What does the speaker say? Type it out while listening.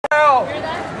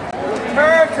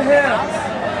to Him.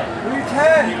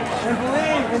 Repent and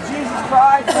believe in Jesus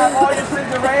Christ and have all your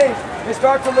sins erased and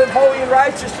start to live holy and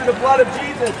righteous through the blood of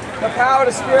Jesus, the power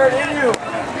of the Spirit in you.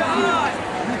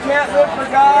 You can't live for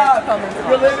God if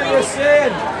you're living in sin.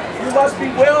 You must be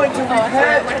willing to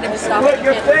repent and put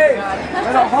your faith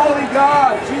in a holy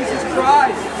God, Jesus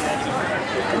Christ.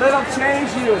 And let Him change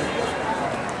you.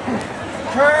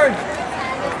 Turn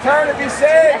to be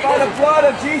saved by the blood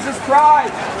of Jesus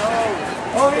Christ.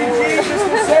 Only Jesus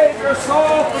can save your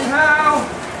soul from hell.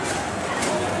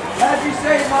 As He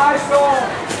saved my soul.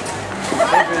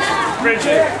 You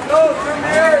can't go through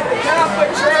marriage, the Catholic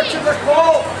Church, and the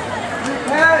cult.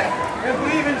 Repent and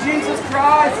believe in Jesus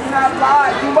Christ and have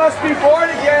life. You must be born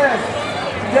again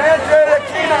to enter the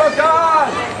kingdom of God.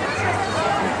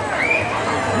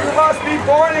 You must be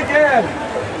born again.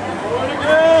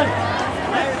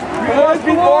 You must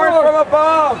be born from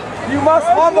above. You must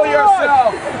humble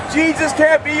yourself. Jesus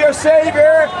can't be your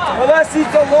Savior unless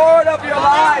He's the Lord of your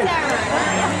life.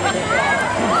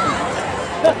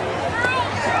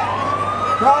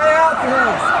 Cry out to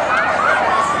Him.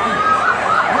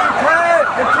 Repent.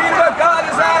 The kingdom of God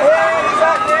is at hand. He's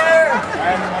at near.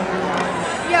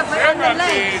 Yeah, but on the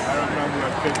legs.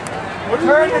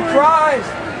 Turn to Christ.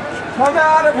 Come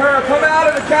out of her. Come out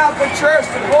of the Catholic Church,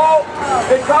 the cult,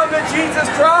 and come to Jesus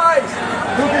Christ,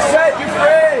 who can set you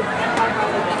free.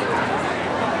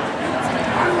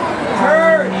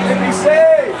 Turn and be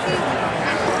saved.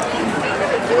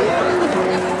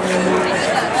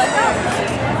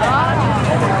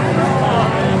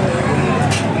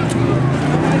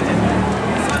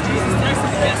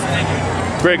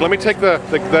 Greg, let me take the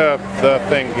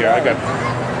thing here. I got.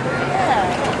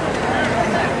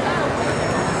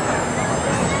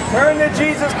 Turn to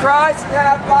Jesus Christ and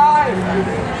have life.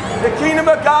 The kingdom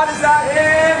of God is at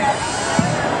hand.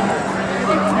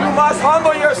 You must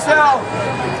humble yourself.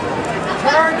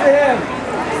 Turn to Him.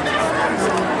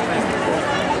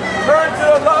 Turn to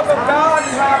the love of God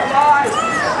and have life.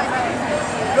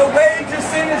 The wage of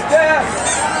sin is death,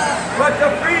 but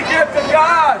the free gift of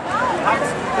God,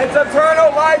 it's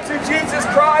eternal life through Jesus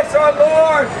Christ our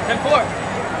Lord.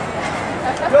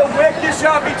 The wicked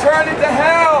shall be turned into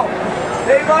hell.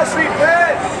 They must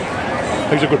repent.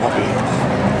 He's a good puppy.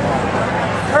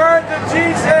 Turn to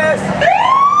Jesus.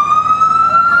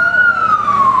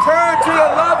 Turn to the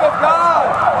love of God.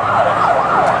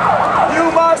 You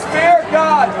must fear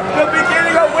God. The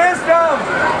beginning of wisdom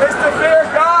is to fear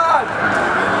God.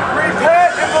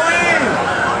 Repent and believe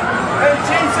in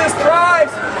Jesus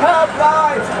Christ. Have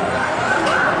life.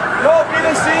 Don't be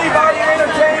deceived by your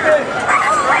entertainment.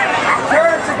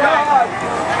 Turn to God.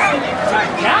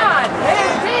 God,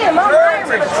 damn, I'm Turn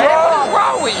to Irish. God. What's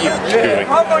wrong with you?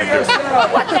 Humble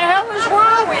yourself. What the hell is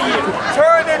wrong with you?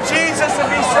 Turn to Jesus and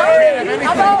be saved.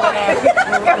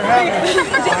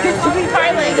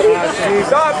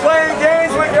 Stop playing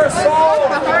games with your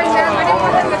soul.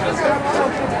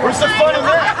 Where's the fun in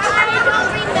that?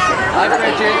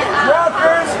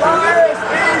 Drunkards, liars,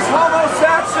 thieves,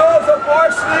 homosexuals,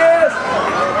 abortionists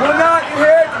will not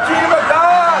inherit the kingdom of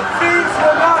God. Thieves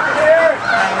will not inherit.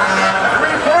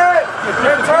 Repent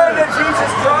and turn to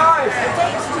Jesus Christ.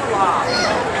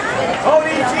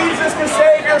 Only Jesus can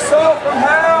save your soul from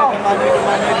hell.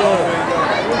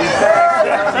 Turn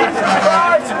to Jesus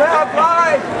Christ and have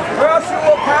life, or else you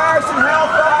will perish in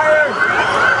hellfire.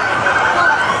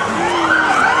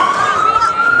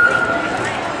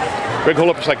 Greg, hold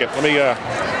up a second. Let me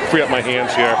free up my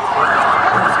hands here.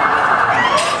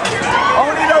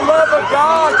 Only the love of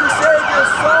God can save your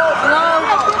soul.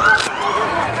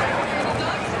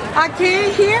 I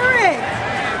can't hear it.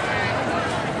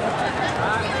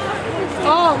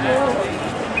 Oh,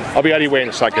 Lord. I'll be out of your way in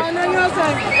a second. I know you're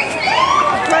saying.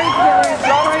 Praise God.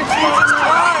 Praise Jesus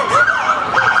Christ.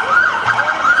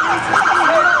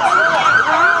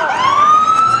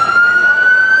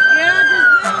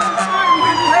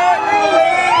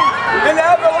 In the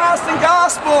everlasting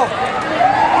gospel.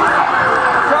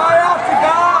 Cry out to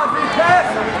God. Repent.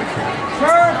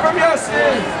 Turn from your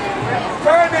sins.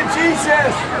 Turn to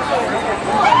Jesus.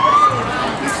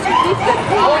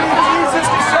 Only Jesus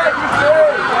can set you free.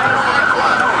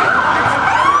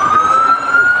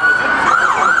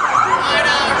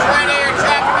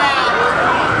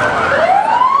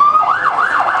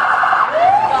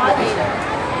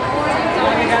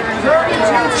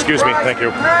 Excuse me, thank you.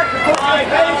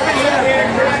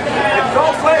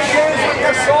 Don't play games with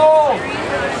your soul.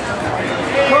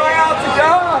 Cry out to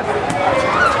God.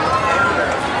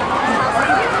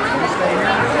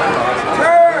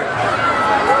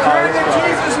 Turn to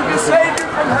Jesus who can save you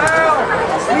from hell.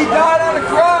 He died on the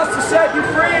cross to set you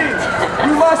free.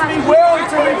 You must be willing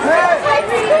to repent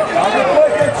and put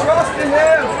your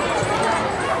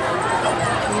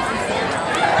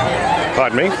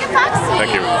Pardon me?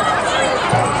 Thank you.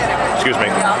 Excuse me.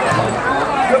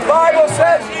 The Bible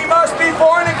says ye must be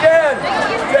born again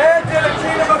to enter the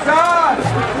kingdom of God.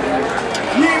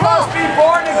 Ye must be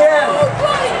born again,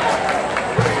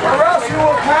 or else you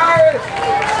will perish.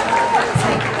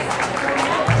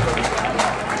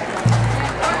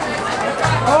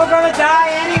 We're gonna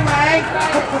die anyway.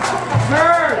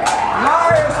 Turn,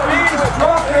 liars, thieves,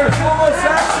 drunkards,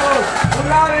 homosexuals will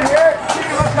not inherit the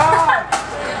kingdom of God.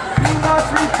 You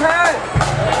must repent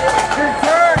and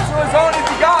turn to His only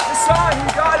begotten Son who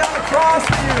died on the cross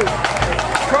for you.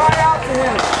 Cry out to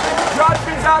Him.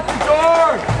 Judgment's at the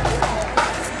door.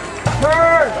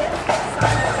 Turn.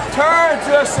 Turn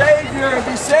to a Savior and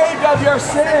be saved of your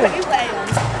sin.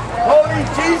 Only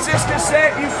Jesus can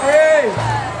set you free.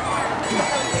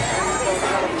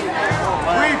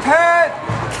 Repent.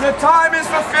 The time is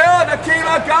fulfilled. The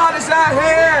kingdom of God is at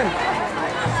hand.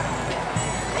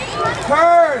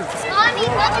 Turn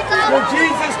to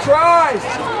Jesus Christ,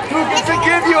 who can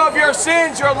forgive you of your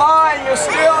sins, your lying, your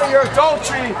stealing, your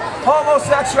adultery,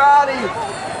 homosexuality.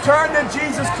 Turn to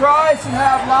Jesus Christ and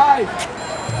have life.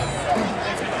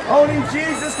 Only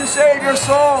Jesus can save your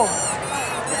soul.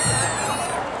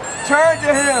 Turn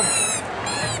to Him.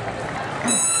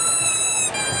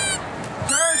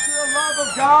 Turn to the love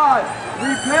of God.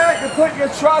 Repent and put your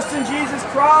trust in Jesus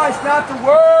Christ, not the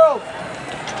world.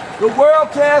 The world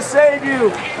can't save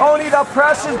you. Only the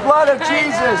precious blood of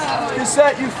Jesus can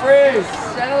set you free.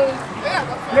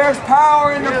 There's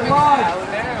power in the blood.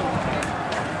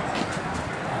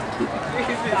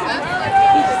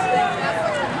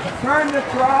 Turn to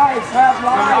Christ, have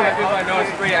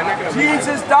life.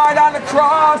 Jesus died on the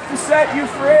cross to set you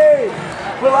free.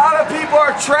 But a lot of people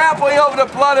are trampling over the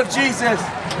blood of Jesus.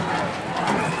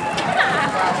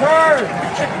 Turn.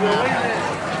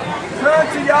 Turn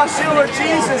to Yeshua,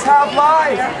 Jesus, have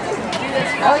life.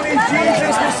 Only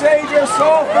Jesus can save your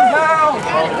soul from hell.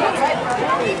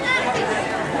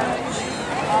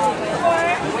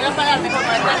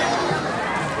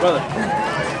 Brother.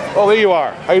 Oh, there you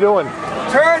are. How you doing?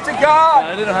 Turn to God.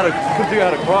 I didn't know couldn't figure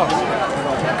out how to cross.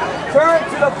 Turn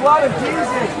to the blood of Jesus,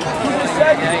 who can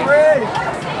set you free.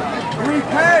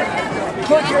 Repent.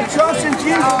 Put your trust in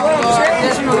Jesus, let Him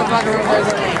change you.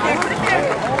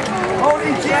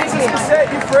 Only Jesus can set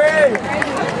you free.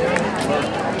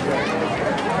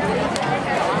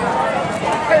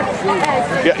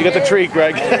 Yeah, you got the tree,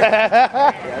 Greg. I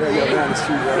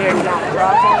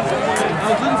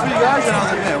was looking for you guys and I was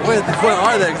like, man, where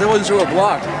are they? Because I wasn't sure what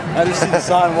block. I just see the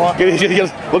sign walking.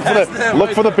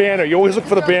 Look for the banner. You always look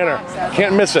for the banner.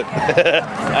 Can't miss it.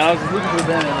 I was looking for the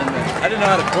banner and then I didn't know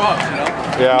how to cross, you know?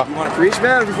 Yeah. You want to preach,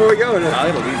 man, before we go? I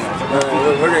gotta leave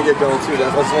now. We're going to get going too.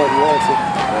 That's what you want to.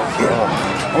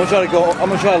 I'm gonna try to go. I'm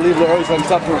gonna try to leave a little early so I can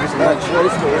stop doing some lunch. Sure,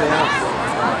 let's go right now.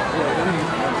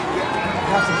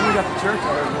 Have some food at the church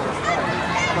already.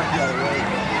 Might be out of the way.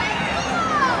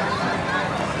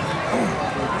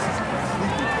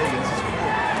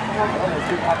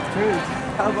 Opportunities.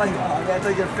 I was like, oh, man,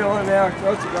 they get filling there, our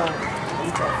throats are going.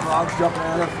 Frogs jumping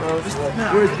out of our throats.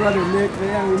 Where's brother Nick,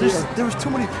 man? There was too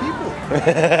many people.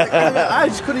 I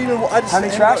just couldn't even. How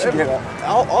many tracks you get?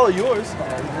 All of yours.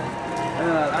 And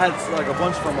I had like a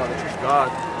bunch from the Church of God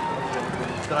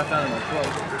that I found in my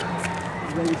clothes.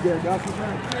 You ready to get a gospel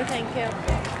track? No, thank you.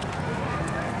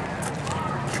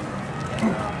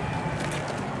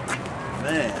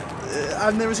 Man,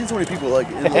 I've never seen so many people like.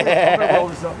 I'm gonna roll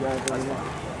this up, guys.